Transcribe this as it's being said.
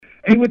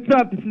Hey, what's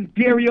up? This is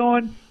Gary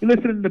On. You're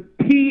listening to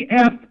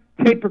PF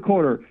Tape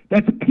Recorder.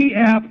 That's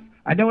PF.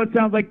 I know it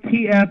sounds like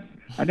TS.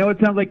 I know it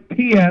sounds like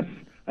PS.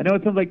 I know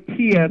it sounds like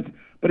TS,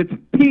 but it's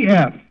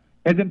PF,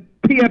 as in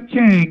PF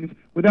Chang's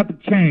without the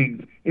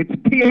Changs. It's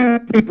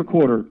PF Tape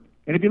Recorder.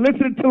 And if you're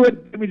listening to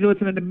it, that means you're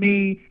listening to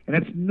me, and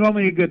that's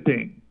normally a good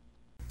thing.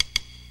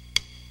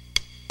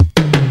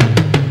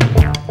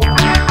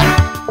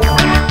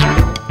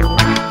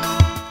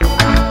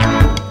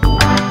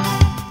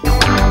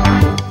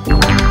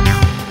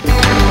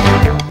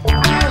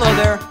 Hello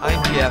there,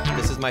 I'm PF.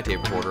 This is my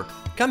tape recorder.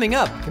 Coming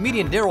up,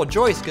 comedian Daryl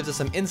Joyce gives us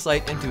some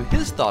insight into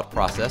his thought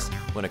process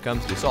when it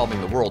comes to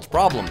solving the world's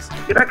problems.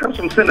 Yeah, that comes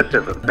from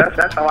cynicism.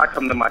 That's how I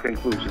come to my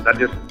conclusions. I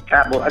just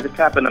tap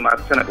into my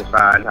cynical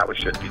side and how it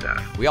should be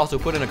done. We also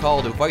put in a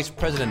call to Vice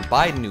President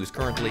Biden, who's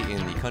currently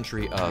in the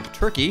country of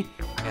Turkey.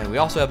 And we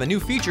also have a new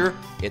feature.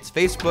 It's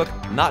Facebook,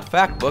 not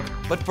Factbook.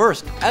 But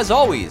first, as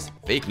always,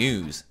 fake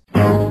news.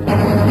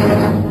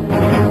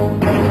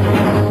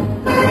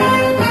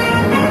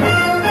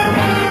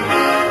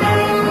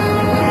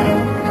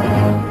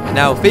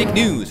 Now, fake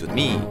news with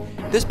me.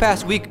 This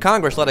past week,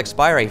 Congress let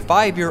expire a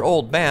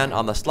 5-year-old ban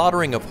on the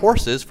slaughtering of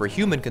horses for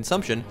human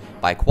consumption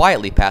by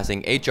quietly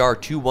passing H.R.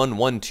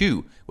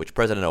 2112, which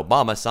President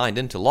Obama signed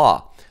into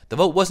law. The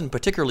vote wasn't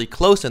particularly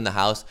close in the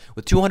House,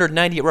 with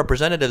 298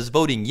 representatives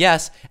voting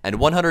yes and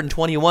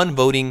 121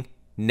 voting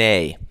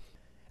nay.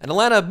 An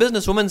Atlanta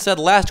businesswoman said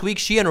last week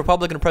she and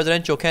Republican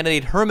presidential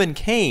candidate Herman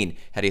Cain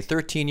had a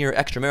 13-year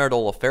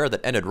extramarital affair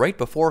that ended right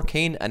before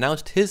Cain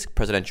announced his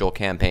presidential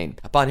campaign.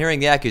 Upon hearing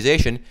the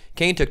accusation,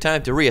 Cain took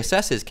time to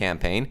reassess his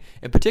campaign.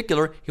 In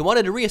particular, he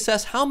wanted to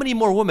reassess how many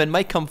more women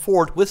might come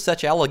forward with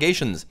such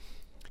allegations.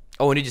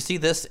 Oh, and did you see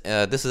this?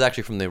 This is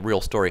actually from the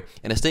real story.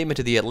 In a statement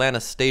to the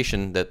Atlanta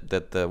station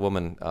that the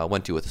woman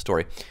went to with the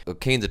story,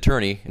 Cain's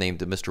attorney, named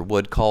Mr.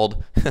 Wood,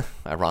 called,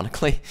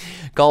 ironically,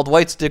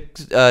 White's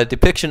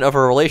depiction of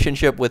her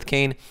relationship with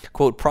Cain,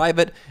 quote,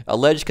 private,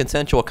 alleged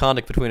consensual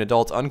conduct between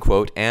adults,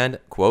 unquote, and,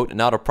 quote,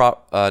 not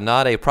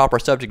a proper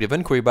subject of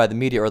inquiry by the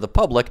media or the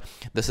public.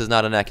 This is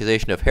not an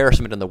accusation of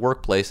harassment in the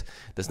workplace.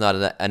 This is not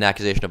an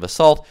accusation of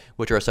assault,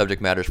 which are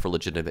subject matters for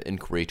legitimate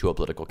inquiry to a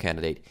political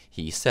candidate,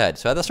 he said.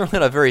 So that's really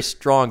not a very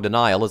strong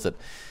denial, is it?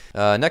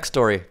 Next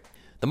story.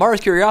 The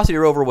Mars Curiosity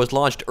rover was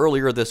launched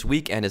earlier this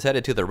week and is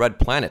headed to the Red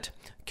Planet.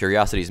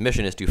 Curiosity's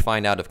mission is to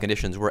find out if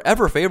conditions were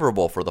ever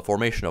favorable for the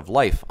formation of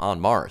life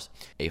on Mars.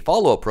 A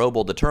follow-up probe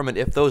will determine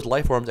if those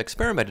life forms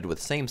experimented with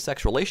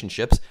same-sex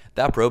relationships.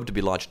 That probe, to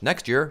be launched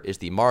next year, is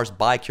the Mars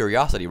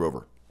Bi-Curiosity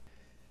rover.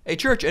 A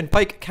church in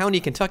Pike County,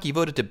 Kentucky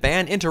voted to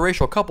ban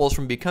interracial couples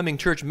from becoming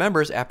church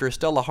members after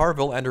Stella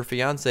Harville and her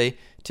fiancé,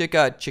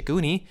 Tika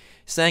Chikuni,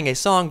 sang a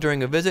song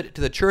during a visit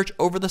to the church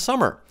over the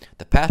summer.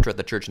 The pastor at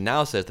the church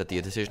now says that the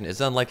decision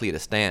is unlikely to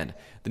stand.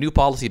 The new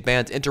policy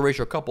bans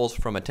interracial couples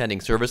from attending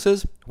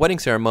services, wedding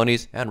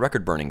ceremonies, and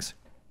record burnings.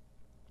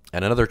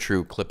 And another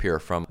true clip here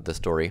from the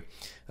story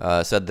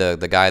said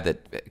the guy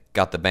that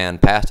got the ban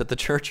passed at the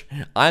church,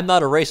 I'm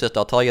not a racist,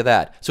 I'll tell you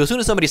that. So as soon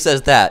as somebody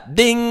says that,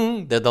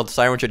 ding, the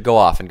siren should go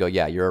off and go,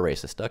 yeah, you're a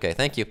racist. Okay,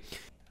 thank you.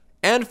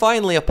 And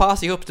finally, a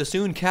posse hopes to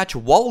soon catch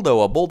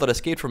Waldo, a bull that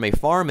escaped from a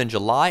farm in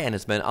July and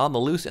has been on the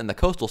loose in the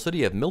coastal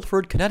city of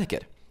Milford,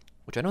 Connecticut,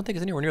 which I don't think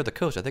is anywhere near the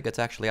coast. I think it's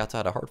actually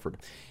outside of Hartford.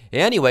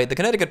 Anyway, the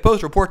Connecticut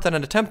Post reports that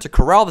an attempt to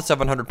corral the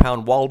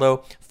 700-pound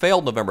Waldo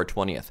failed November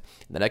 20th.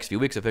 In the next few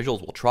weeks,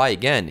 officials will try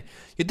again.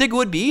 You'd think it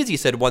would be easy,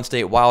 said one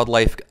state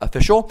wildlife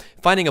official,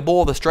 finding a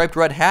bull with a striped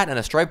red hat and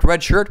a striped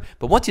red shirt,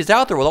 but once he's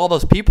out there with all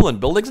those people and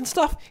buildings and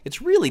stuff,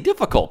 it's really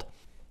difficult.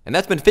 And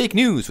that's been fake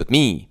news with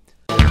me.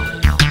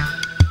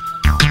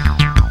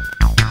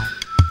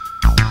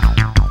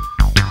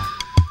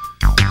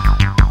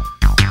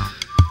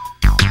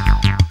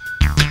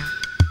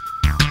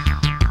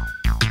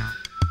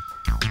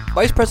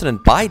 Vice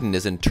President Biden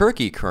is in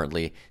Turkey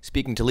currently,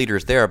 speaking to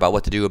leaders there about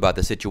what to do about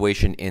the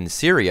situation in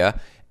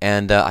Syria.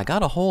 And I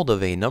got a hold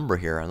of a number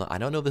here. I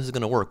don't know if this is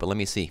going to work, but let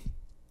me see.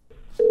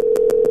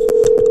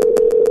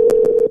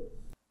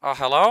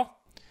 Hello?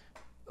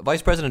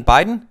 Vice President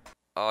Biden?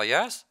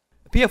 Yes?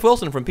 P.F.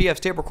 Wilson from P.F.'s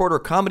Tape Recorder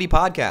Comedy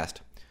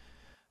Podcast.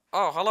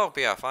 Oh, hello,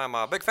 P.F. I'm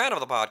a big fan of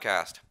the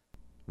podcast.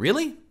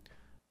 Really?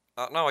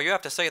 No, you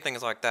have to say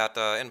things like that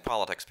in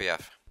politics,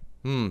 P.F.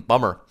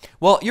 Bummer.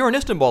 Well, you're in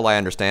Istanbul, I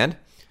understand.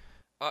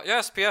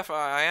 Yes, P.F.,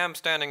 I am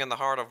standing in the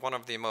heart of one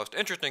of the most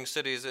interesting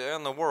cities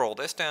in the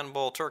world,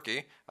 Istanbul,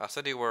 Turkey, a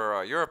city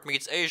where Europe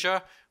meets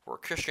Asia, where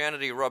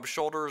Christianity rubs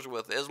shoulders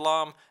with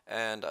Islam,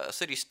 and a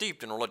city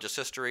steeped in religious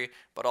history,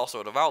 but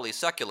also devoutly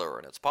secular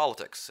in its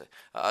politics.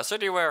 A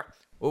city where...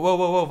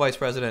 Whoa, Vice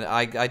President.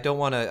 I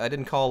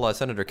didn't call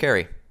Senator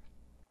Kerry.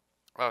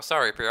 Oh,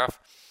 sorry, P.F.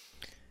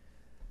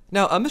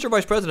 Now, Mr.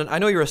 Vice President, I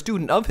know you're a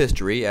student of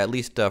history, at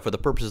least for the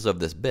purposes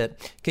of this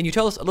bit. Can you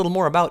tell us a little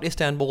more about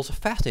Istanbul's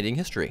fascinating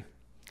history?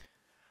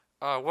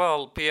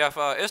 Well,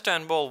 PF,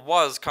 Istanbul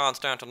was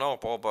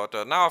Constantinople, but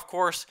now, of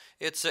course,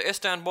 it's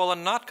Istanbul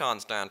and not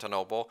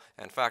Constantinople.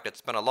 In fact,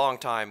 it's been a long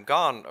time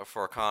gone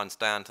for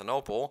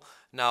Constantinople.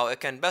 Now, it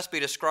can best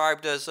be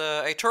described as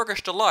a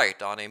Turkish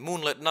delight on a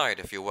moonlit night,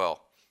 if you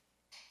will.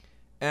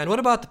 And what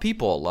about the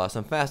people?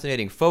 Some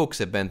fascinating folks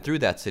have been through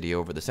that city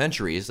over the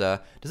centuries.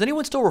 Does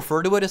anyone still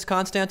refer to it as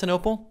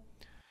Constantinople?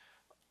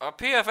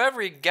 PF,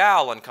 every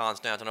gal in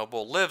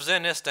Constantinople lives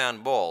in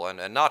Istanbul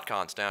and not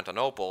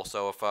Constantinople,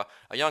 so if a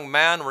young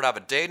man were to have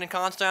a date in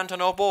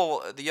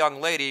Constantinople, the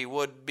young lady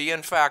would be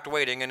in fact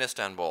waiting in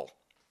Istanbul.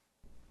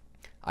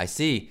 I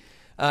see.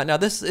 Now,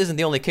 this isn't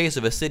the only case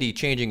of a city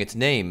changing its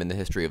name in the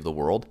history of the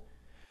world.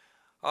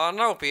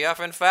 No,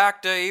 PF, in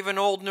fact, even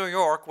old New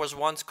York was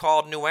once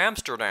called New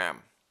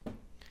Amsterdam.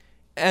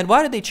 And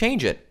why did they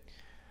change it?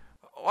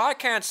 Well, I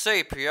can't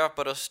say, PF,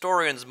 but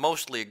historians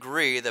mostly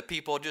agree that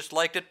people just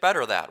liked it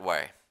better that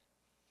way.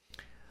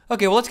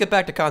 Okay, well, let's get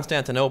back to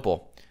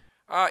Constantinople.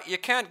 You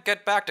can't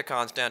get back to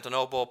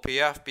Constantinople,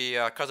 PF,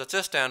 because it's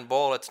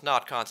Istanbul, it's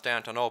not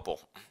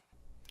Constantinople.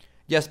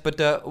 Yes,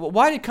 but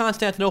why did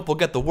Constantinople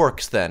get the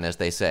works then, as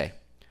they say?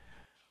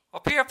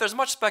 Well, PF, there's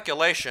much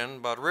speculation,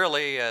 but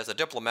really, as a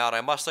diplomat,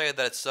 I must say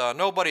that it's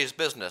nobody's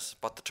business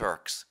but the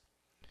Turks.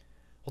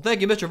 Well,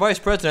 thank you, Mr. Vice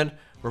President,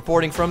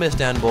 reporting from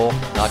Istanbul,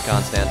 not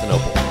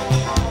Constantinople.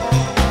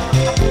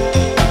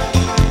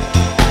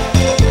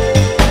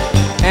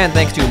 And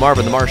thanks to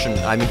Marvin the Martian,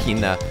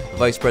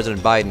 Vice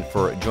President Biden,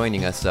 for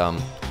joining us.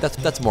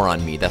 That's more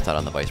on me. That's not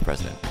on the Vice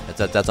President.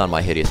 That's on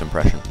my hideous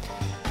impression.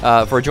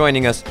 For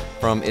joining us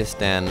from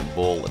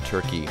Istanbul,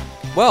 Turkey.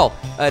 Well,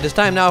 it is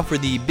time now for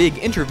the big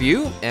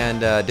interview,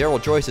 and Daryl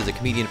Joyce is a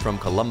comedian from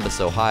Columbus,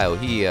 Ohio.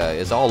 He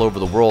is all over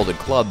the world at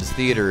clubs,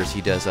 theaters.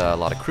 He does a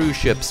lot of cruise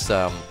ships,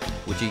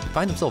 which he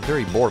finds himself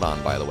very bored on,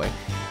 by the way.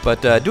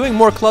 But doing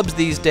more clubs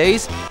these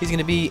days. He's going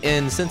to be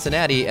in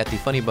Cincinnati at the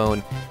Funny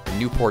Bone in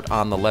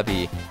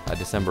Newport-on-the-Levee,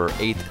 December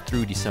 8th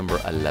through December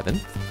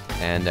 11th.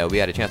 And we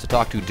had a chance to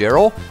talk to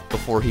Daryl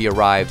before he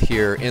arrived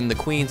here in the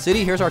Queen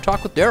City. Here's our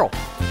talk with Daryl.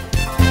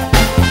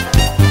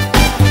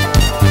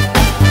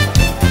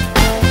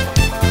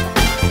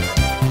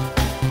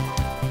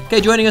 Okay,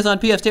 joining us on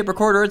PF's Tape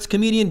Recorder, it's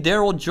comedian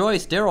Daryl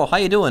Joyce. Daryl, how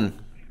you doing?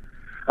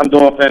 I'm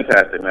doing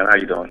fantastic, man. How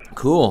you doing?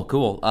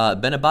 Cool.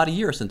 Been about a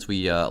year since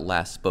we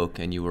last spoke,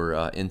 and you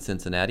were in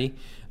Cincinnati.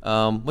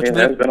 It's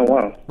been a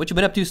while. What you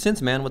been up to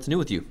since, man? What's new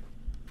with you?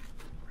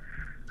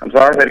 I'm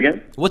sorry, say it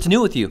again? What's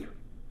new with you?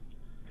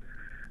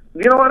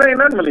 You know what? Ain't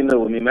nothing really new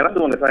with me, man. I'm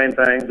doing the same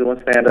thing,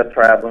 doing stand-up,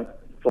 traveling,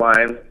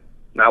 flying,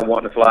 not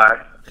wanting to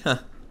fly,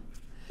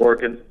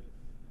 working.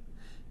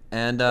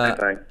 And same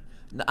thing.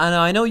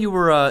 I know you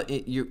were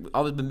you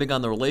always been big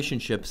on the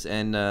relationships,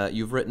 and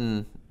you've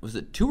written, was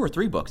it 2 or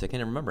 3 books? I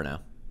can't even remember now.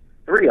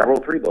 3. I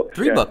wrote 3 books.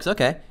 3 books,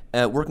 okay.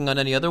 Working on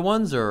any other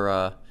ones, or?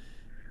 I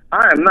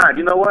am not.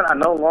 You know what? I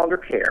no longer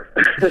care.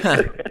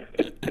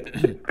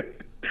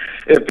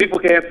 If people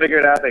can't figure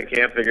it out, they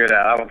can't figure it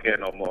out. I don't care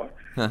no more.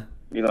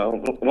 You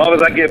know, as long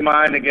as I get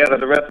mine together,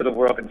 the rest of the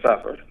world can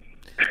suffer.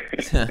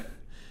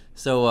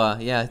 So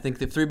I think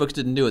if 3 books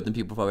didn't do it, then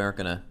people probably aren't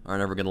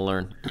ever gonna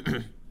learn.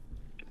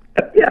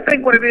 Yeah, I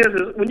think what it is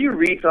when you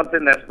read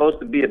something that's supposed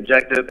to be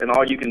objective and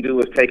all you can do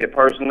is take it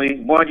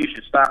personally, 1, you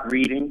should stop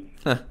reading,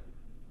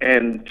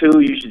 and 2,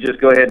 you should just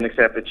go ahead and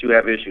accept that you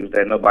have issues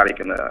that nobody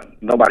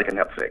can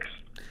help fix.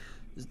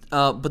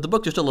 But the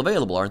books are still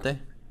available, aren't they?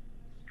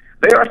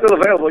 They are still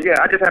available, yeah.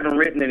 I just haven't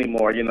written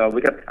anymore, you know,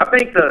 because I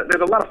think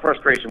there's a lot of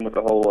frustration with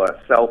the whole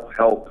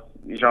self-help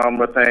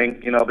genre thing,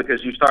 you know,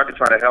 because you start to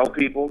try to help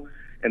people,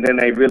 and then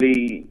they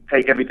really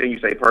take everything you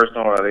say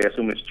personal, or they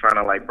assume it's trying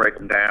to, like, break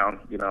them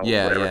down, you know,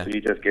 whatever. Yeah. So you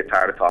just get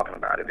tired of talking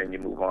about it, and you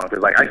move on.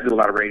 Because, like, I used to do a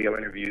lot of radio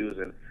interviews,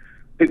 and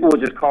people would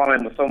just call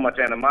in with so much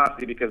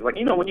animosity because, like,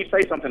 you know, when you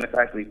say something that's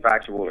actually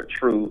factual or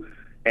true,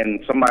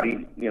 and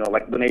somebody, you know,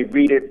 like, when they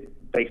read it,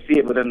 they see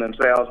it within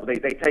themselves, but they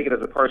take it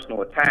as a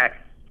personal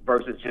attack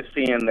versus just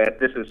seeing that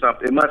this is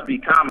something. It must be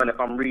common if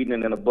I'm reading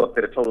it in a book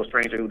that a total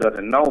stranger who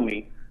doesn't know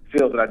me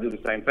feels that I do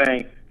the same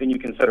thing, then you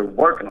consider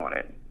working on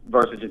it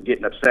versus just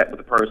getting upset with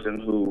the person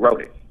who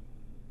wrote it.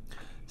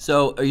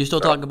 So are you still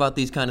talking about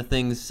these kind of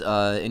things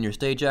in your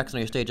stage acts? I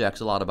know your stage acts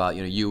a lot about,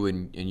 you know, you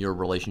and your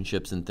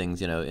relationships and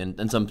things, you know,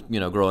 and some, you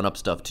know, growing up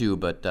stuff too,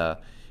 but do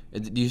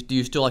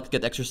you still like to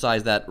get to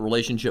exercise that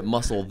relationship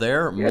muscle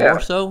there more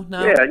so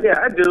now? Yeah,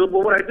 I do. But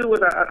what I do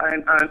is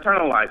I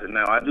internalize it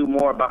now. I do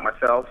more about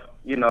myself.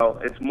 You know,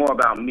 it's more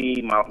about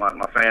me, my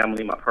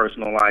family, my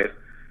personal life.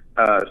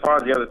 As far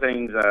as the other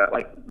things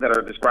like that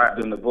are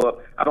described in the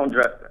book, I don't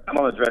address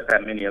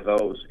that many of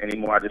those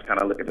anymore. I just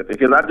kind of look at the things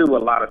because I do a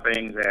lot of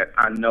things that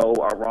I know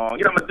are wrong.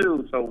 You know, I'm a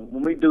dude, so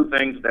when we do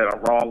things that are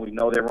wrong, we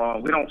know they're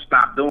wrong. We don't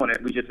stop doing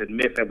it. We just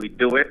admit that we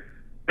do it.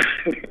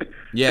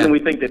 Yeah. And we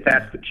think that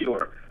that's the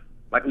cure.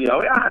 Like, you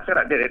know, I said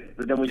I did it,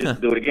 but then we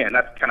just do it again.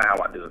 That's kind of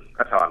how I do it.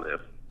 That's how I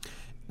live.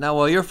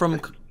 Now, you're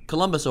from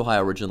Columbus,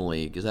 Ohio,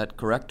 originally. Is that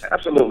correct?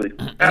 Absolutely.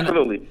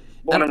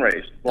 Born and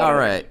raised. All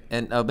right.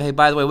 And hey,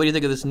 by the way, what do you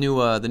think of this the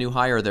new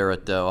hire there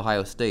at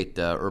Ohio State,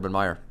 Urban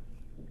Meyer?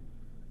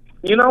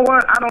 You know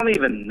what? I don't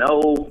even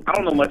know. I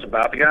don't know much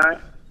about the guy,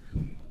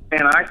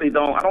 and I actually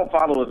don't. I don't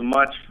follow as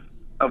much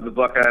of the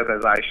Buckeyes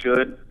as I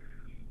should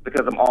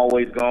because I'm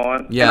always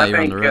gone. Yeah, and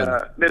I you're think on the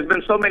road. There's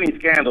been so many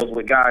scandals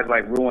with guys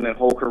like ruining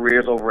whole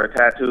careers over a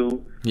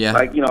tattoo. Yeah.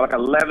 Like, you know, like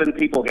 11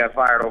 people got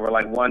fired over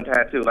like one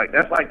tattoo. Like,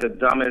 that's like the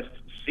dumbest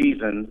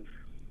season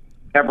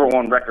ever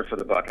on record for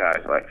the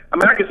Buckeyes. Like, I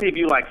mean, I can see if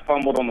you like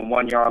fumbled on the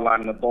 1 yard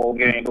line in the bowl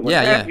game, but when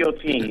half your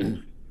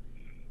team,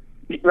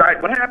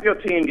 right, when half your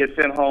team gets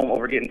sent home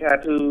over getting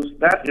tattoos,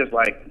 that's just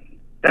like,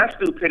 that's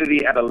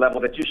stupidity at a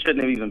level that you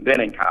shouldn't have even been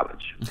in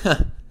college.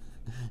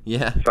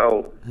 Yeah.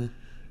 So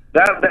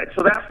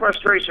that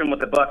frustration with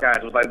the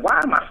Buckeyes was like, why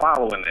am I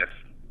following this?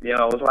 You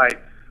know, it's like,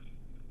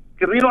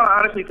 because you know,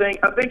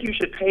 I think you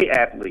should pay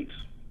athletes.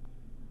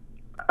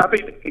 I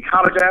think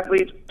college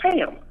athletes, pay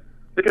them,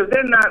 because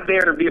they're not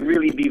there to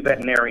really be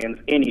veterinarians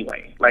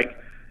anyway. Like,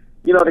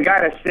 you know, the guy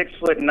that's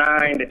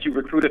 6'9" that you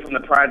recruited from the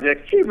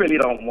project, he really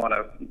don't want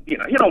to, you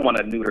know, he don't want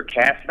to neuter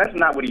cats. That's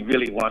not what he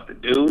really wants to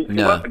do.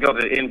 He wants to go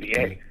to the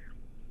NBA.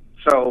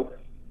 So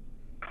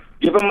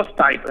give them a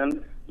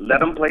stipend, let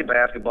them play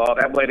basketball.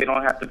 That way they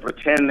don't have to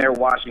pretend they're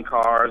washing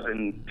cars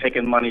and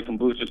taking money from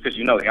boosters, because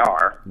you know they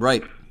are.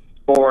 Right.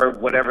 Or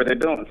whatever they're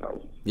doing.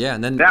 So yeah,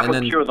 and then that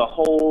would cure the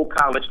whole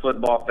college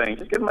football thing.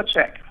 Just give them a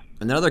check.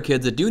 And then other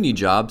kids that do need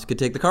jobs could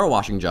take the car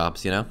washing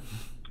jobs, you know?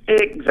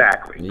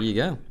 Exactly. There you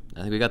go.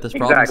 I think we got this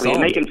problem Exactly,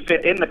 solved. and they can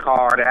fit in the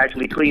car to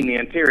actually clean the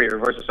interior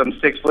versus some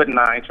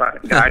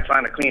 6'9" guy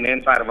trying to clean the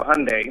inside of a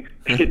Hyundai.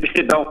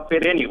 It don't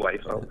fit anyway.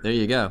 So there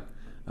you go.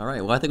 All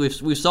right. Well, I think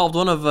we've solved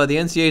one of the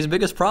NCAA's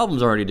biggest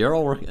problems already,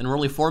 Daryl, and we're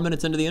only 4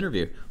 minutes into the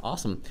interview.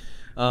 Awesome.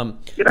 Yeah,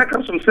 that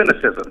comes from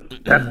cynicism.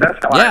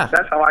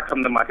 That's how I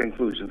come to my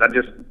conclusions. I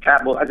just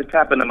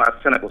tap into my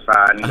cynical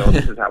side and go,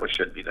 this is how it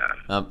should be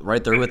done.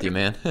 Right there with you,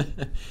 man.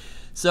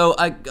 So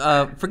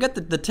I forget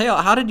the tale.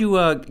 How did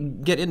you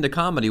get into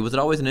comedy? Was it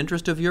always an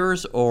interest of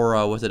yours,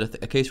 or was it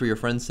a case where your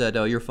friends said,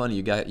 "Oh, you're funny.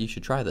 You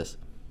should try this"?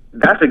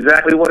 That's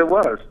exactly what it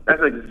was. I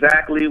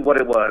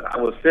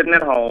was sitting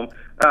at home.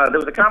 There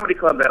was a comedy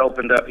club that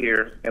opened up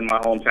here in my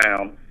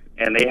hometown,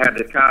 and they had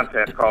this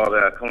contest called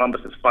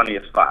Columbus's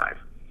Funniest Five.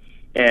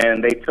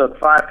 And they took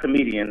 5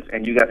 comedians,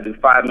 and you got to do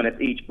 5 minutes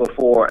each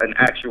before an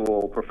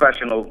actual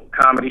professional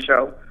comedy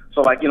show.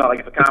 So, like, you know, like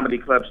if a comedy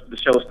club, the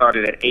show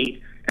started at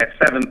 8, at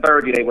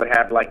 7:30 they would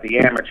have like the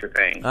amateur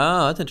thing.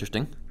 Oh, that's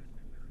interesting.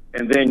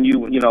 And then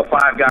you know,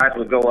 5 guys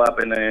would go up,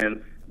 and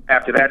then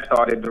after that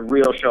started, the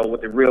real show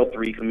with the real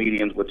 3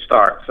 comedians would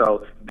start.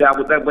 So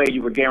that way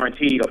you were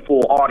guaranteed a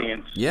full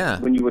audience. Yeah.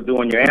 When you were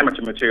doing your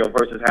amateur material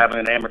versus having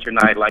an amateur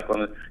night like on,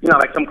 you know,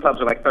 like some clubs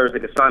are like Thursday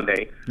to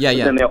Sunday. Yeah.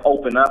 Then they'll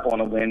open up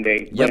on a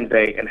Wednesday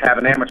and have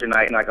an amateur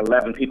night, and like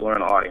 11 people are in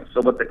the audience.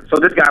 So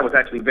this guy was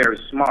actually very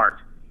smart,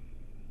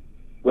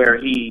 where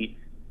he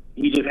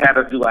just had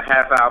us do a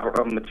half hour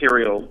of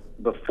material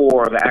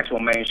before the actual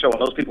main show,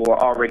 and those people were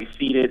already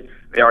seated.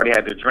 They already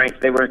had their drinks.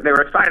 They were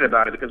excited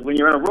about it, because when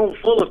you're in a room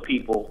full of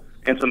people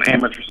and some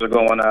amateurs are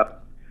going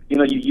up, you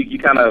know,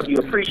 you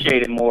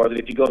appreciate it more than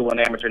if you go to an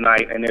amateur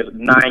night and there's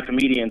 9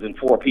 comedians and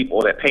 4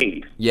 people that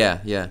paid.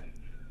 Yeah.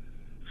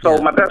 So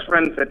my best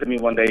friend said to me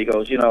one day, he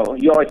goes, you know,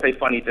 you always say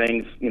funny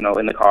things, you know,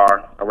 in the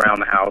car, around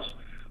the house,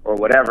 or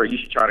whatever. You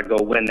should try to go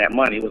win that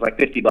money. It was like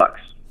 $50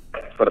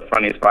 for the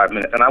funniest 5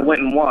 minutes, and I went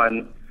and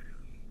won.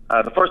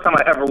 The first time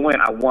I ever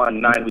went, I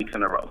won 9 weeks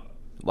in a row.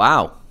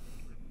 Wow.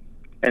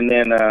 And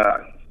then,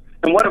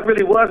 and what it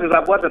really was is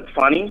I wasn't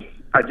funny.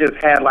 I just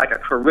had like a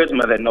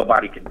charisma that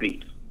nobody could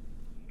beat.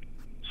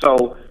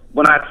 So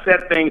when I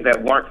said things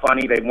that weren't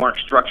funny, they weren't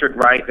structured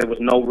right, there was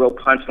no real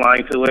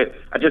punchline to it,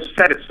 I just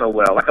said it so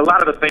well. Like a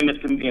lot of the famous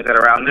comedians that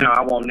are out now,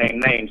 I won't name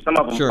names, some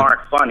of them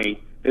aren't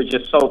funny. They're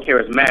just so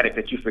charismatic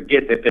that you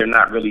forget that they're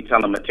not really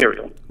telling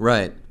material.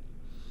 Right.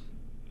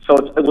 So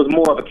it was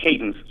more of a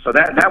cadence. So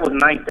that was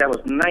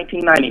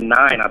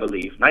 1999, I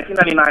believe.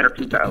 1999 or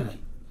 2000.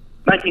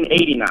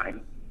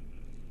 1989.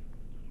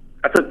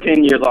 I took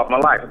 10 years off my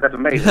life. That's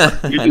amazing.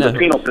 Usually the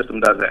penal system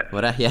does that.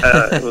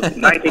 It was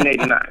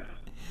 1989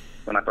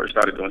 when I first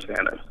started doing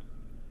stand-up.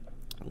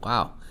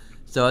 Wow.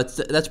 So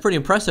that's pretty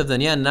impressive then.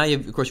 Yeah, and now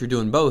of course you're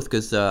doing both,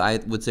 because I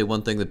would say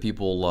one thing that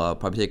people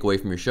probably take away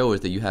from your show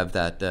is that you have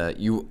that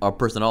you are a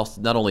person also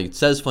not only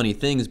says funny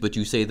things, but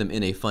you say them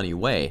in a funny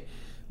way,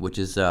 which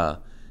is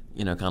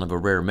you know, kind of a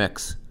rare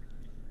mix.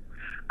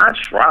 I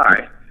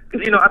try,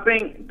 because you know, I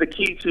think the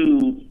key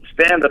to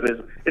stand-up is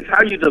it's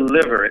how you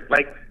deliver it.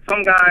 Like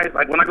some guys,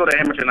 like when I go to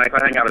amateur nights,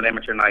 I hang out at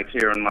amateur nights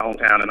here in my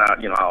hometown, and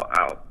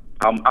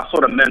I'll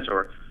sort of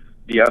mentor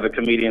the other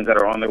comedians that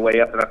are on their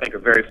way up that I think are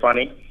very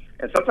funny.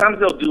 And sometimes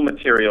they'll do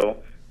material,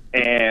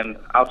 and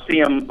I'll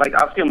see them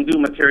do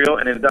material,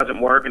 and it doesn't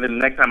work. And then the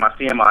next time I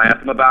see them, I'll ask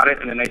them about it,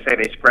 and then they say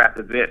they scrapped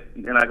the bit.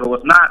 And I go, well,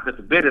 it's not that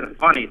the bit isn't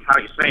funny; it's how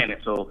you're saying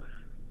it. So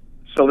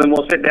then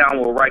we'll sit down,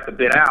 we'll write the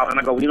bit out, and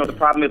I go, well, you know, the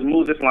problem is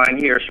move this line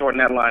here, shorten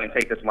that line, and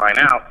take this line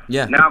out.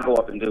 Yeah. Now go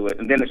up and do it.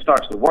 And then it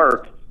starts to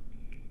work,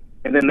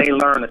 and then they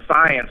learn the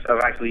science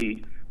of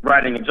actually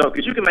writing a joke.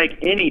 Because you can make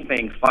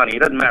anything funny. It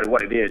doesn't matter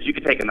what it is. You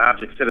can take an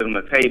object, sit it on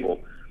the table,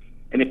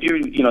 And if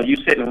you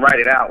sit and write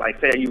it out, like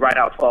say you write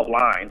out 12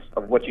 lines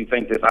of what you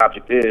think this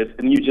object is,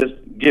 and you just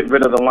get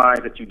rid of the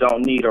lines that you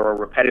don't need or are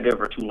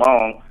repetitive or too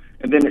long,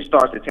 and then it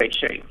starts to take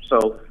shape.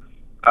 So,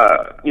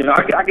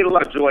 I get a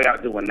lot of joy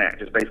out doing that,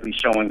 just basically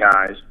showing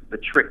guys the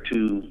trick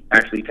to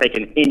actually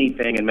taking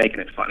anything and making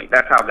it funny.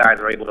 That's how guys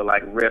are able to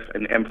like riff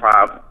and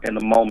improv in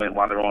the moment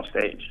while they're on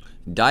stage.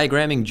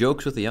 Diagramming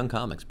jokes with the young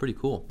comics, pretty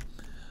cool.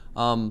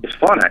 It's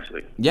fun,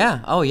 actually. Yeah.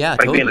 Oh, yeah. It's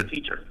like totally. being a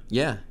teacher.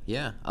 Yeah.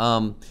 Yeah.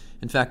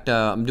 In fact,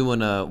 I'm doing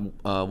one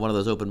of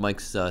those open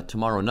mics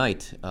tomorrow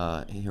night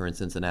here in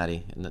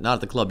Cincinnati. Not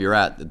at the club you're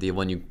at, the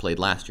one you played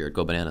last year at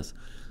Go Bananas.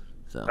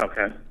 So,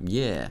 Okay.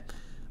 yeah.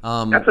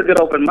 That's a good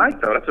open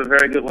mic, though. That's a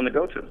very good one to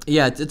go to.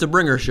 Yeah, it's a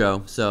bringer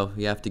show, so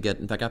you have to get.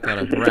 In fact, I've got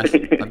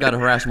to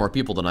harass more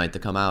people tonight to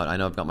come out. I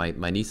know I've got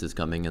my nieces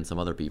coming and some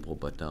other people,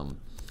 but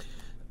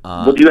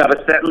Well, do you have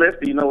a set list?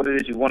 Do you know what it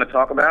is you want to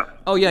talk about?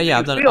 Oh yeah,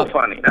 I've done it. Feel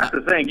funny. That's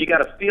the thing. You got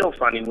to feel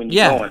funny when you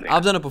go in there.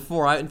 I've done it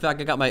before. In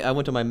fact, I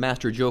went to my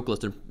master joke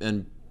list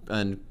and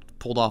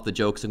pulled off the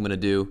jokes I'm going to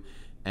do,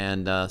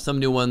 and some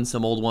new ones,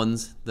 some old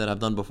ones that I've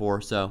done before.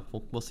 So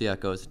we'll see how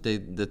it goes.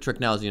 The trick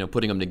now is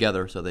putting them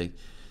together so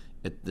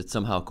it's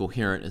somehow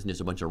coherent. Isn't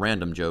just a bunch of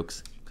random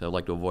jokes. So I'd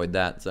like to avoid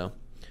that. So.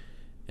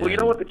 Well, you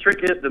know what the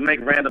trick is to make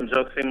random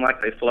jokes seem like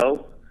they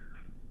flow?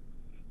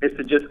 Is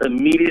to just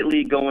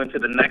immediately go into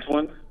the next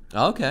one.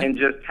 Okay. And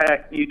just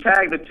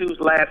tag the two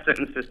last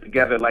sentences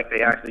together like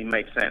they actually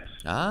make sense.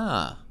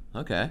 Ah,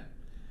 okay.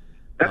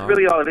 That's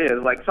really all it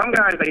is. Like some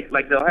guys,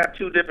 they'll have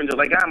two different jokes.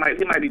 Like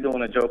he might be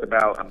doing a joke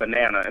about a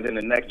banana, and then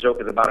the next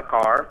joke is about a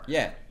car.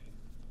 Yeah.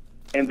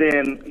 And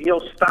then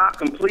he'll stop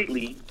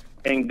completely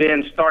and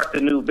then start the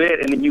new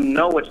bit, and then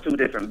it's two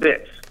different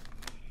bits.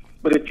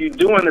 But if you're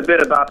doing the bit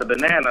about the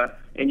banana,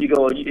 and you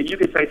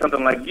could say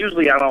something like,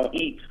 usually I don't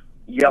eat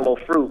yellow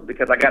fruit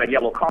because I got a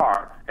yellow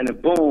car, and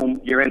then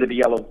boom, you're into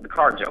the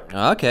car joke.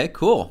 Okay,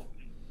 cool.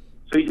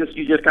 So you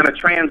just kind of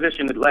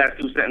transition the last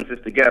two sentences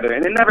together,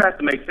 and it never has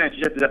to make sense.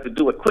 You just have to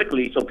do it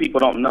quickly so people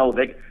don't know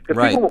because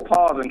people will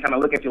pause and kind of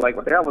look at you like,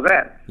 "What the hell was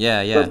that?"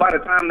 Yeah. So by the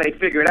time they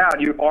figure it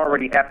out, you're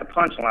already at the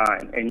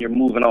punchline and you're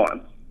moving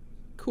on.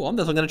 Cool. I'm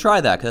definitely going to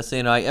try that because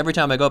every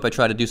time I go up, I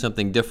try to do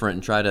something different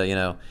and try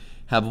to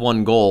have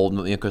one goal.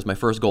 Because my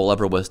first goal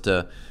ever was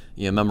to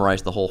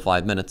memorize the whole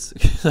 5 minutes.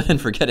 I didn't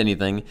forget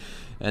anything.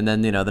 And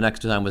then, the next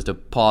time was to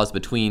pause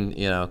between,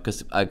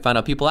 because I found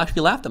out people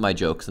actually laughed at my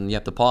jokes, and you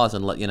have to pause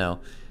and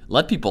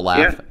let people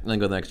laugh, and then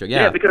go to the next joke.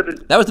 Yeah, because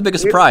that was the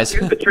biggest surprise.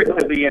 Here's the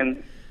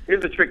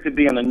trick to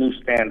being a new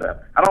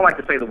stand-up. I don't like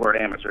to say the word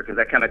amateur because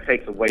that kind of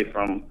takes away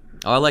from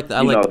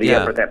the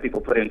effort that people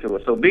put into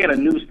it. So being a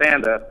new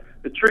stand-up,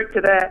 the trick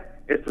to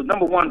that is to,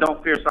 number one,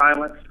 don't fear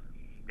silence.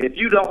 If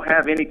you don't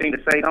have anything to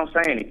say, don't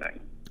say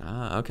anything.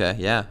 Ah, okay,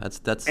 yeah,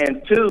 that's.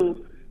 And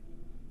two,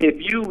 if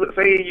you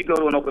say you go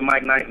to an open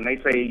mic night and they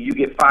say you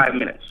get 5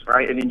 minutes,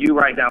 right, and then you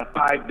write down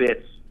 5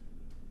 bits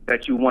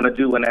that you want to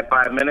do in that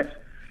 5 minutes,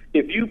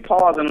 if you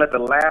pause and let the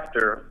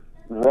laughter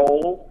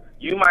roll,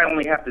 you might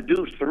only have to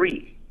do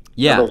 3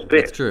 of those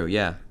bits. That's true,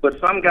 yeah. But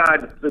some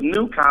guys, the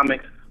new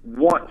comics,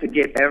 want to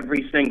get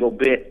every single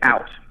bit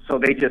out, so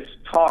they just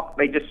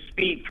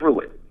speed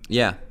through it.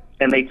 Yeah.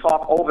 And they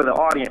talk over the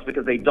audience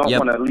because they don't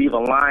want to leave a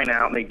line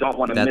out, and they don't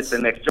want to miss the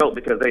next joke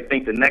because they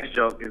think the next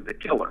joke is the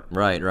killer.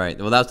 Right.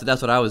 Well,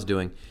 that's what I was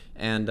doing,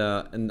 and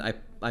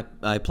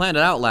I planned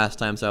it out last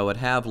time so I would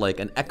have like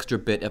an extra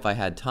bit if I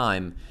had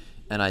time,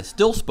 and I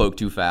still spoke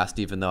too fast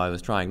even though I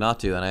was trying not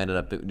to, and I ended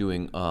up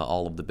doing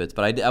all of the bits.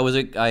 But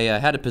I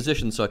had a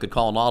position so I could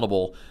call an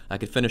audible. I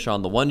could finish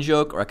on the one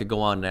joke, or I could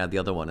go on and add the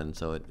other one, and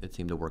so it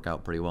seemed to work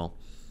out pretty well.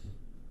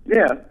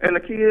 Yeah, and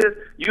the key is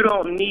you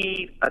don't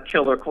need a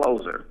killer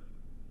closer.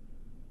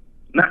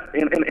 Not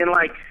in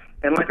like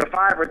a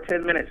 5 or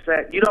 10 minute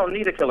set, you don't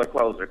need a killer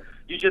closer.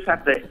 You just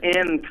have to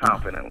end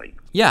confidently.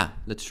 Yeah,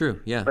 that's true.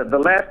 Yeah. But the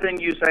last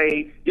thing you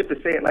say, you have to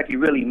say it like you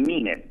really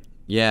mean it.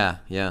 Yeah.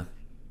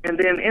 And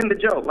then end the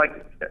joke,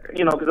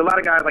 because a lot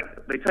of guys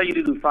they tell you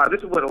to do 5.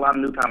 This is what a lot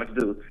of new comics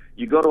do.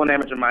 You go to an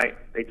amateur mic,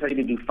 they tell you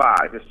to do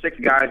 5. There's 6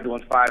 guys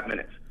doing 5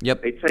 minutes.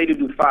 Yep. They tell you to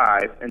do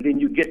 5, and then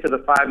you get to the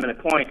 5 minute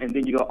point, and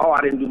then you go, oh, I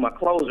didn't do my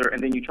closer,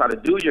 and then you try to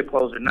do your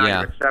closer. Now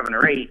you're at 7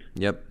 or 8.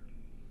 Yep.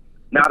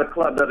 Now the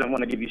club doesn't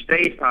want to give you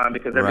stage time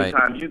because every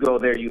time you go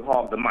there, you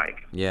hog the mic.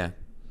 Yeah,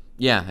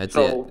 that's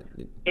so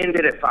end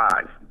it at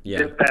 5. Yeah.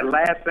 Just that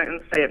last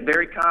sentence, say it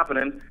very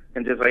confident,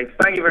 and just say,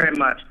 thank you very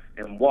much,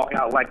 and walk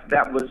out like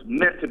that was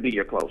meant to be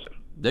your closer.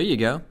 There you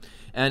go.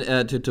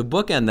 And to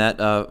bookend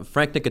that,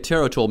 Frank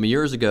Nicotero told me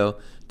years ago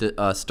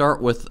to start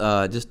with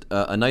just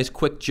a nice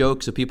quick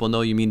joke so people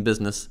know you mean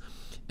business.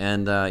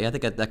 And I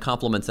think that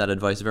complements that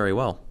advice very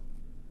well.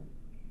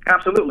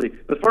 Absolutely.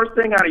 The first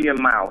thing out of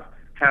your mouth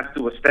has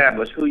to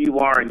establish who you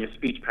are in your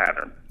speech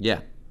pattern. Yeah.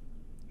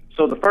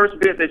 So the first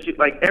bit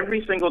that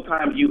every single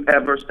time you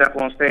ever step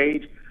on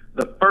stage,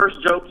 the first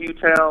joke you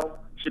tell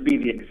should be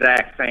the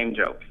exact same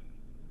joke.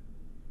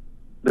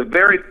 The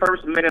very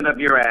first minute of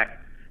your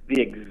act,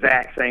 the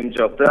exact same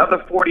joke. The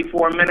other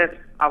 44 minutes,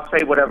 I'll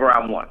say whatever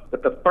I want.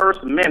 But the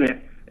first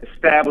minute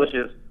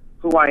establishes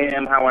who I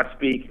am, how I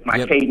speak, my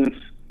Yep. cadence.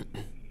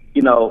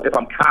 You know, if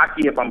I'm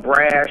cocky, if I'm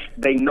brash,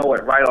 they know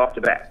it right off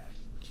the bat.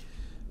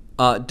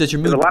 Does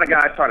your Because mood? a lot of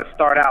guys try to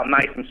start out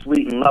nice and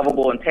sweet and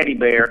lovable and teddy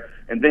bear,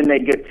 and then they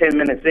get 10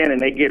 minutes in and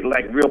they get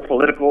like real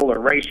political or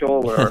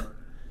racial or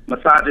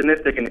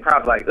misogynistic, and the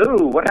crowd's like,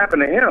 "Ooh, what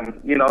happened to him?"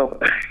 You know.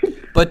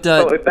 But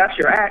so if that's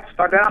your act,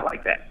 start out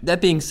like that. that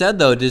being said,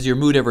 though, does your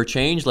mood ever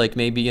change? Like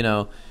maybe you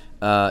had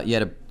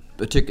a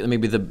particular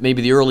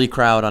maybe the early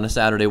crowd on a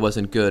Saturday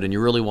wasn't good, and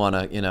you really want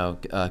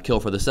to kill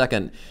for the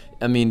second.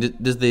 I mean,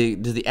 does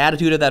the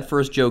attitude of that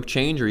first joke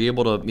change? Are you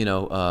able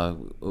to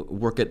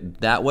work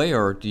it that way,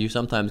 or do you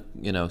sometimes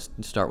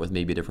start with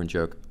maybe a different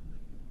joke?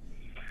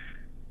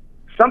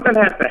 Something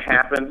has to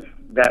happen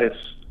that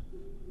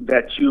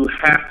you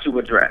have to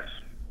address.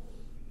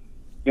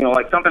 You know,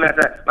 like something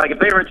like if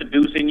they're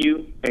introducing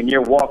you and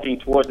you're walking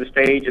towards the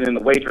stage and then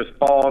the waitress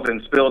falls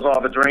and spills all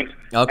the drinks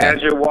Okay.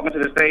 as you're walking to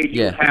the stage,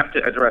 you Yeah. have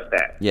to address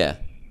that. Yeah.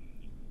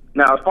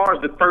 Now, as far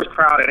as the first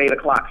crowd at 8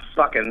 o'clock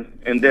sucking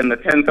and then the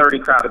 10:30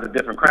 crowd is a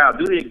different crowd,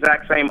 do the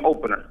exact same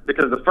opener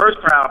because the first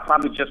crowd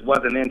probably just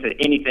wasn't into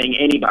anything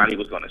anybody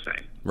was going to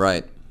say.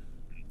 Right.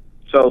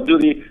 So do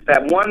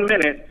that 1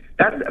 minute.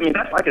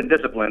 That's like a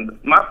discipline.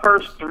 My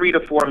first 3 to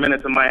 4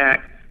 minutes of my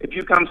act, if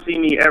you come see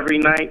me every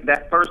night,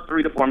 that first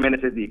 3 to 4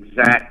 minutes is the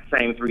exact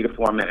same 3 to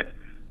 4 minutes.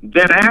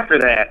 Then after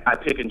that, I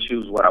pick and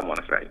choose what I want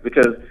to say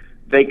because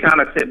they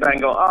kind of sit back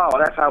and go, "Oh,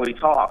 that's how he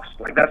talks.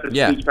 Like that's his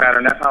Yeah. speech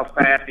pattern. That's how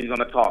fast he's going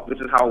to talk. This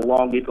is how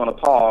long he's going to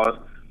pause."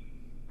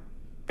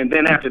 And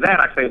then after that,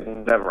 I say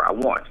whatever I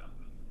want.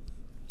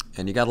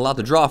 And you got a lot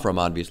to draw from,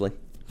 obviously.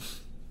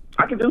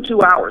 I can do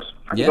 2 hours.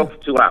 I can Yeah. go for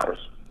 2 hours.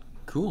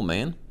 Cool,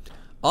 man.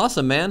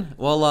 Awesome, man.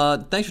 Well,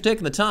 thanks for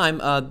taking the time.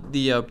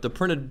 The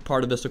printed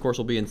part of this, of course,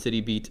 will be in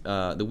City Beat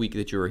the week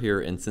that you were here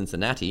in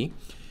Cincinnati.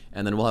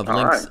 And then we'll have All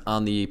links right.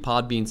 on the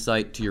Podbean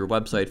site to your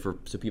website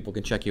so people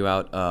can check you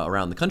out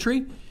around the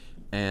country.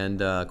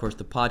 And, of course,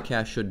 the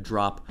podcast should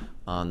drop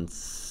on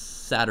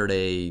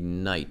Saturday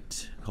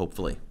night,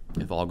 hopefully,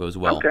 if all goes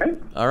well. Okay.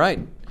 All right.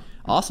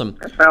 Awesome.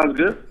 That sounds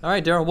good. All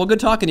right, Daryl. Well, good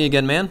talking to you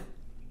again, man.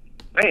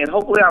 Hey, and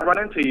hopefully I'll run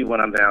into you when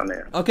I'm down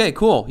there. Okay,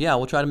 cool. Yeah,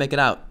 we'll try to make it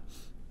out.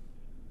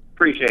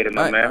 Appreciate it,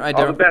 my All right, man. all right,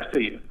 All the Daryl. best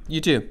to you.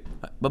 You too.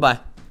 Bye-bye.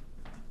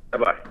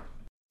 Bye-bye.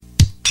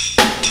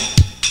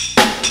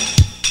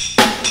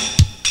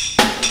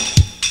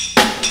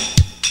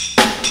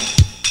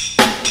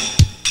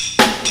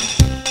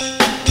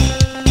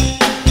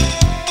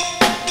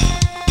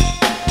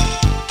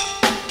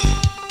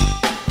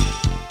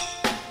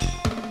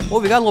 Well,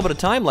 we got a little bit of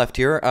time left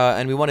here,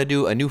 and we want to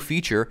do a new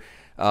feature.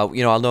 I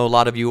know a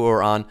lot of you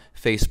are on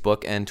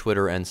Facebook and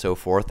Twitter and so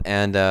forth,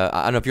 and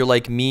I don't know if you're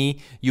like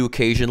me, you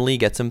occasionally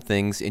get some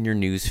things in your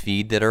news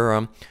feed that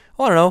are,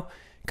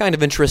 kind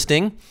of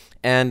interesting,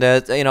 and,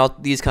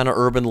 these kind of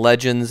urban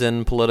legends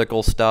and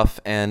political stuff,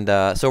 and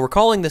so we're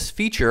calling this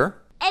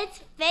feature... It's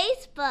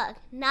Facebook,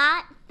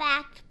 not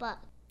Factbook.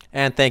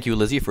 And thank you,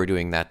 Lizzie, for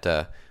doing that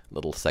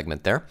little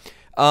segment there.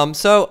 I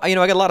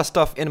got a lot of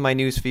stuff in my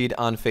news feed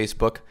on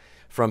Facebook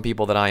from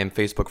people that I am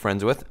Facebook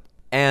friends with.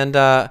 And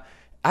I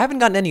haven't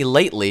gotten any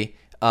lately,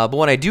 but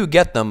when I do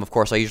get them, of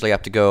course, I usually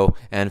have to go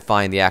and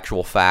find the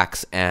actual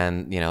facts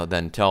and,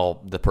 then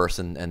tell the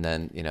person, and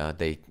then,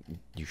 they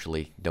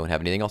usually don't have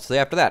anything else to say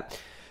after that.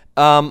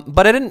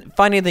 But I didn't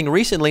find anything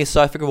recently,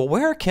 so I figured, well,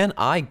 where can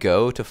I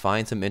go to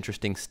find some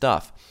interesting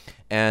stuff?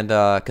 And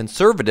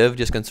Conservative,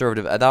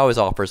 that always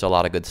offers a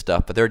lot of good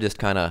stuff, but they're just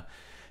kind of,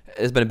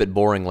 it's been a bit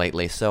boring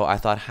lately. So I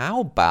thought, how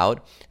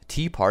about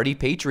Tea Party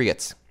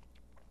Patriots?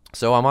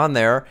 So I'm on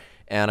there,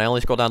 and I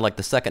only scroll down like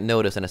the second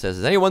notice, and it says,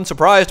 "Is anyone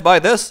surprised by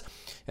this?"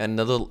 And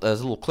there's a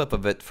little clip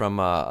of it from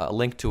a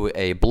link to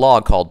a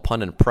blog called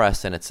Pun and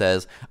Press, and it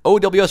says,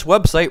 "OWS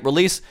website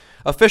release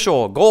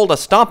official goal to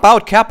stomp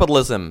out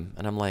capitalism."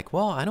 And I'm like,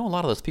 well, I know a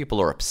lot of those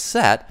people are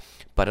upset,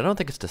 but I don't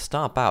think it's to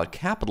stomp out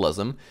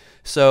capitalism.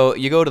 So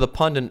you go to the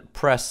Pun and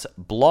Press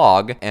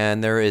blog,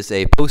 and there is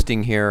a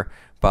posting here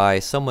by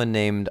someone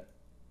named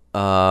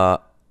Arlist.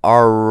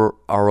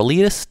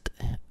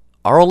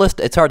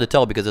 It's hard to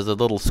tell because there's a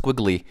little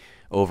squiggly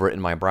over it in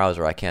my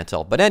browser. I can't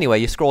tell. But anyway,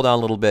 you scroll down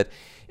a little bit,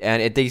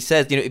 and it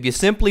says, if you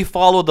simply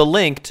follow the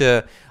link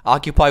to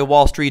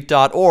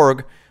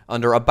OccupyWallStreet.org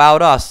under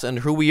About Us and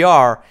who we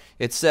are,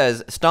 it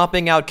says,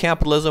 stomping out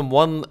capitalism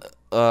one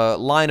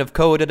line of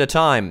code at a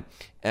time.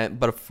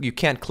 But you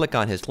can't click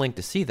on his link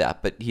to see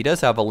that. But he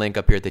does have a link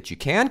up here that you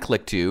can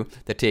click to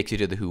that takes you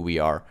to the Who We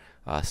Are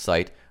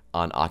site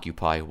on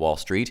Occupy Wall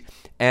Street.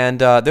 And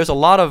there's a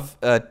lot of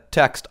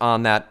text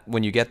on that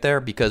when you get there,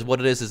 because what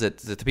it is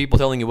it's the people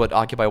telling you what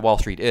Occupy Wall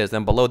Street is.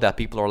 Then below that,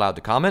 people are allowed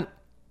to comment.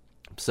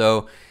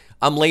 So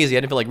I'm lazy. I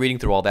didn't feel like reading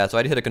through all that. So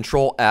I just hit a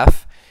Control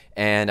F,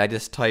 and I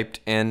just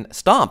typed in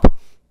stomp.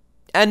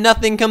 And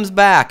nothing comes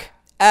back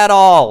at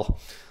all.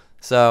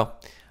 So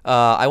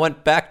I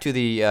went back to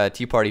the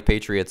Tea Party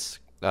Patriots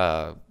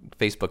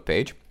Facebook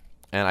page,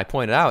 and I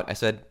pointed out, I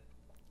said,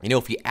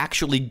 if you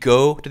actually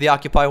go to the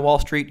Occupy Wall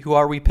Street Who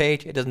Are We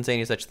page, it doesn't say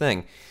any such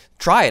thing.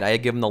 Try it. I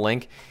had given the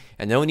link,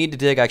 and no need to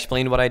dig. I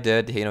explained what I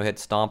did. Hit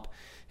stomp,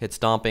 hit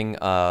stomping,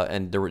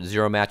 and there were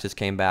 0 matches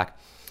came back.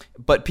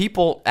 But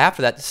people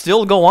after that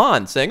still go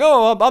on saying,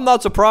 "Oh, I'm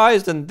not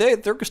surprised," and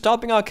they're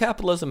stomping out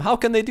capitalism. How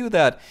can they do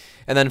that?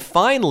 And then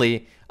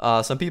finally,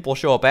 some people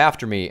show up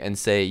after me and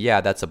say,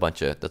 "Yeah, that's a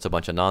bunch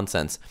of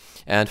nonsense."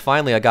 And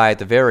finally, a guy at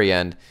the very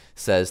end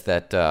says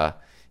that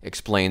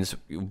explains,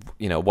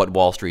 what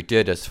Wall Street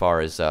did as far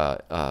as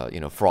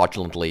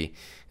fraudulently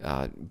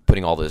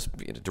putting all those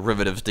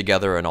derivatives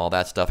together and all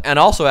that stuff, and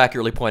also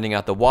accurately pointing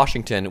out that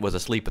Washington was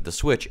asleep at the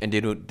switch and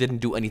didn't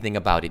do anything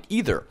about it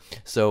either.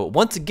 So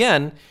once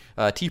again,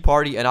 Tea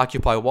Party and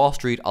Occupy Wall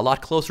Street a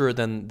lot closer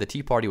than the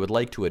Tea Party would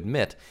like to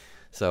admit.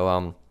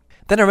 So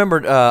then I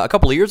remembered a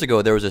couple of years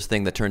ago there was this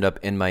thing that turned up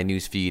in my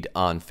news feed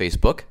on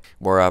Facebook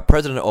where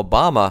President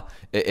Obama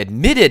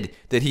admitted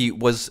that he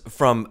was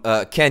from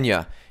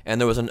Kenya,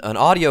 and there was an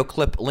audio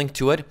clip linked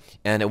to it,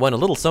 and it went a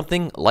little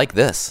something like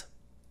this.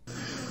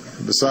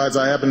 Besides,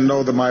 I happen to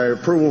know that my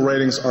approval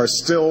ratings are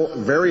still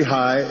very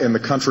high in the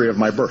country of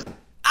my birth.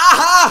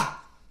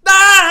 Aha!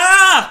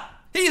 Ah!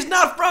 He's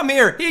not from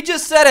here. He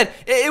just said it.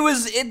 It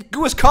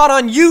was caught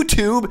on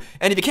YouTube,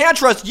 and if you can't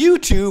trust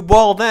YouTube,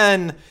 well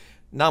then,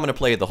 now I'm going to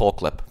play the whole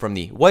clip from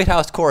the White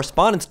House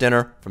Correspondents'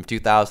 Dinner from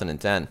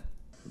 2010.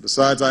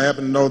 Besides, I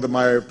happen to know that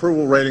my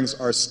approval ratings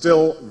are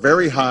still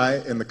very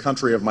high in the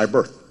country of my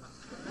birth.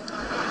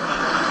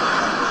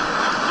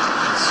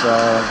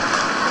 So...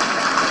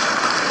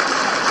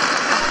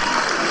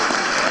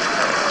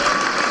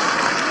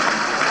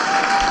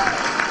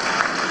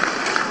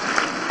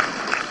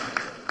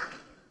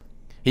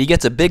 He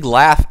gets a big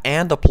laugh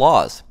and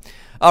applause.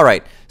 All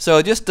right,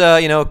 so just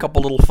a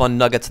couple little fun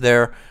nuggets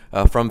there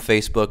from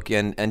Facebook,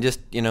 and just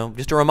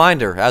a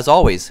reminder, as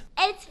always.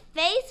 It's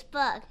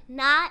Facebook,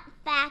 not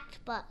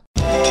Factbook.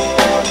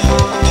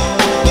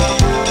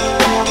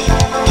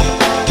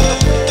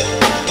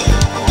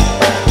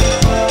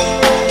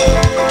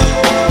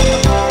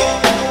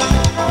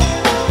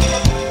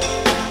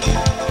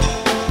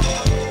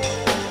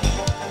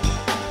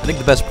 I think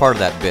the best part of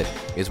that bit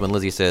is when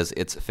Lizzie says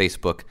it's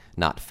Facebook,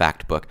 not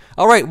Factbook.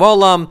 All right,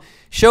 well,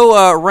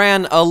 show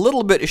ran a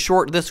little bit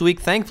short this week,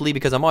 thankfully,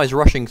 because I'm always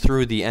rushing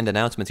through the end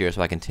announcements here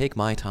so I can take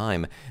my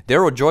time.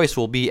 Daryl Joyce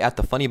will be at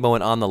the Funny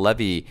Bone on the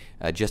Levee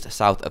just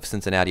south of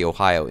Cincinnati,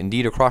 Ohio,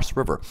 indeed across the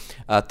river,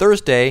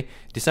 Thursday,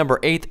 December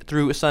 8th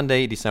through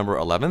Sunday, December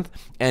 11th.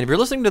 And if you're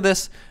listening to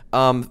this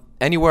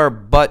anywhere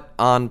but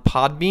on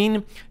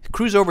Podbean,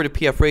 cruise over to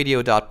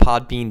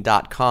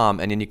pfradio.podbean.com,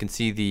 and then you can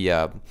see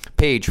the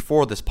page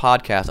for this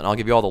podcast, and I'll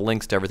give you all the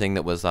links to everything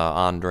that was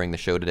on during the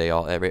show today,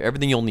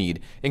 everything you'll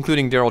need,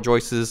 including Daryl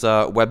Joyce's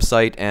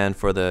website and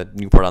for the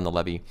Newport on the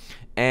Levee.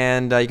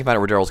 And you can find out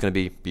where Daryl's going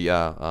to be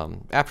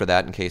after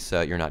that in case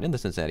you're not in the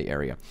Cincinnati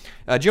area.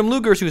 Jim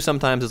Lugers, who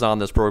sometimes is on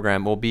this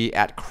program, will be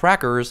at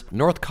Crackers,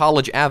 North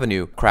College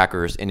Avenue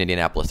Crackers in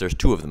Indianapolis. There's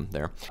 2 of them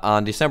there.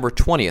 On December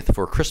 20th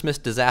for Christmas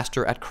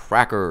Disaster at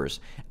Crackers.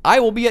 I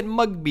will be at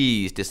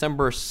Mugby's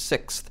December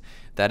 6th.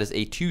 That is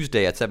a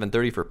Tuesday at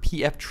 7:30 for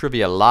PF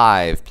Trivia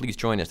Live. Please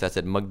join us. That's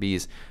at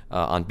Mugby's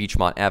on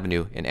Beachmont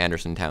Avenue in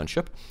Anderson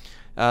Township.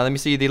 Let me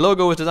see. The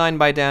logo was designed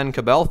by Dan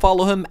Cabell.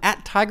 Follow him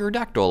at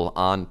Tigerdactyl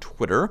on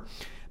Twitter.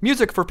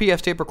 Music for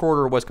PF's Tape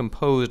Recorder was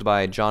composed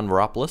by John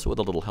Varopoulos with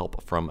a little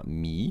help from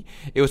me.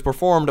 It was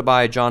performed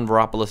by John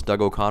Varopoulos,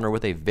 Doug O'Connor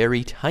with a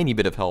very tiny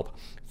bit of help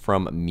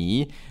from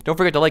me. Don't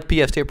forget to like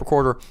PF's Tape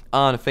Recorder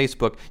on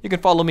Facebook. You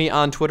can follow me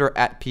on Twitter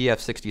at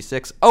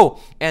PF66.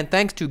 Oh, and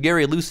thanks to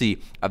Gary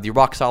Lucy of the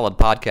Rock Solid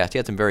Podcast. He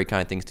had some very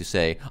kind things to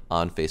say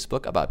on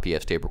Facebook about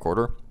PF's Tape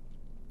Recorder.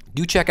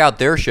 Do check out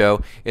their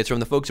show. It's from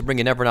the folks who bring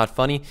you Never Not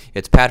Funny.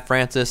 It's Pat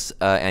Francis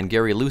and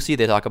Gary Lucy.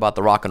 They talk about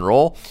the rock and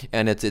roll,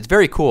 and it's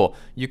very cool.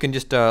 You can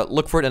just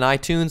look for it in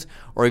iTunes,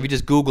 or if you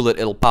just Google it,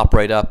 it'll pop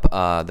right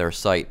up their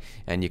site,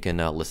 and you can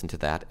listen to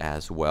that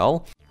as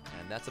well.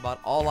 And that's about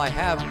all I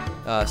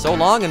have. So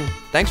long, and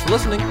thanks for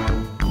listening.